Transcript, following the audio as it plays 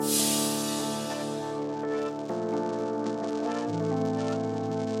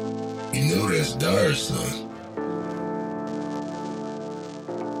You know that's dire, son.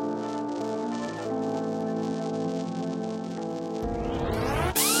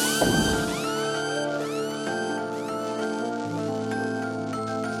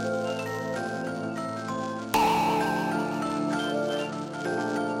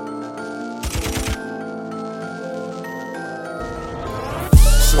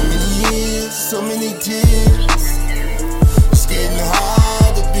 So many years, so many tears. It's getting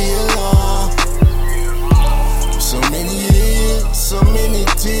hard to be alone. So many years, so many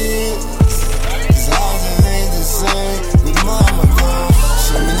tears. This house ain't the same with mama gone.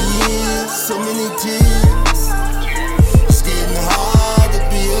 So many years, so many tears. It's getting hard to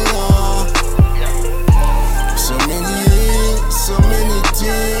be alone. So many years, so many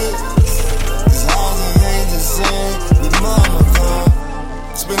tears. This house ain't the same with mama gone.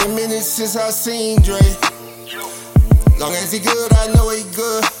 It's been a minute since I seen Dre. Long as he good, I know he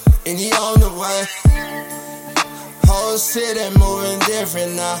good, and he on the way. Whole city moving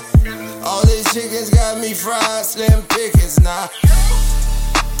different now. All these chickens got me fried, slim pickings now.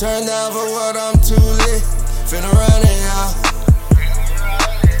 Turn down for what, I'm too lit, finna run it out.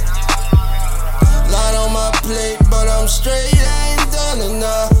 Lot on my plate, but I'm straight, I ain't done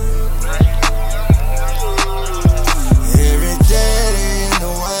enough. Every day they in the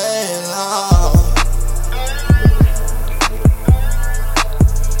way, Lord.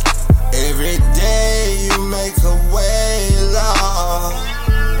 Every day you make a way, Lord.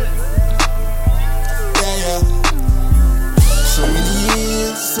 Yeah, yeah. So many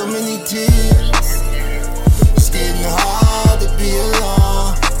years, so many tears. It's getting hard to be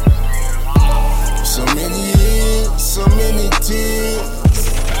alone. So many years, so many tears.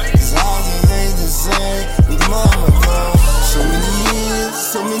 This house ain't the same with mama gone. So many years,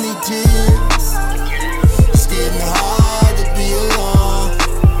 so many tears. It's getting hard to be alone.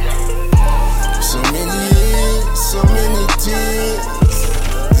 So many years, so many tears.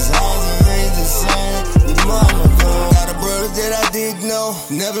 This house ain't the same with mama gone. Got a brother that I didn't know,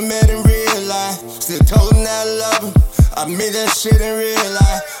 never met in real life. Still told him that I love him, I admit that shit in real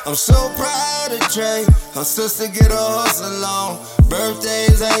life. I'm so proud of Trey, her sister get a hustle on.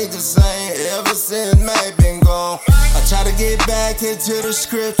 Birthdays ain't the same ever since May been gone. I try to get back into the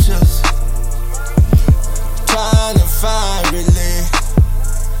scriptures, trying to find relief.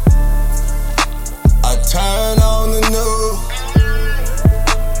 I turn on the news,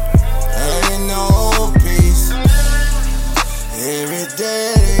 ain't no peace. Every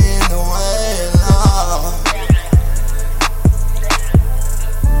day in the way, Lord.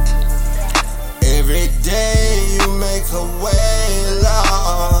 Every day you make a way,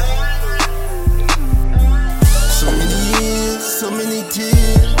 Lord. So many years, so many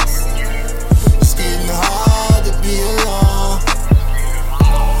tears. It's getting hard to be alone.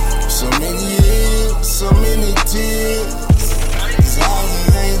 So many years, so many tears. This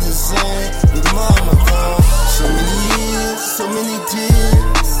house ain't the same with mama gone. So many years, so many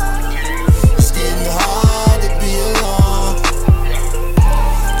tears. It's getting hard to be alone.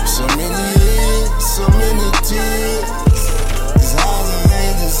 So many years, so many tears. This house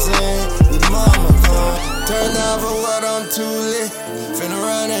ain't the same with mama gone. Turn down for what, I'm too lit, finna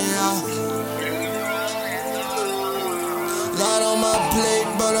run it out. Lot on my plate,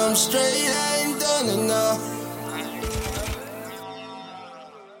 but I'm straight out.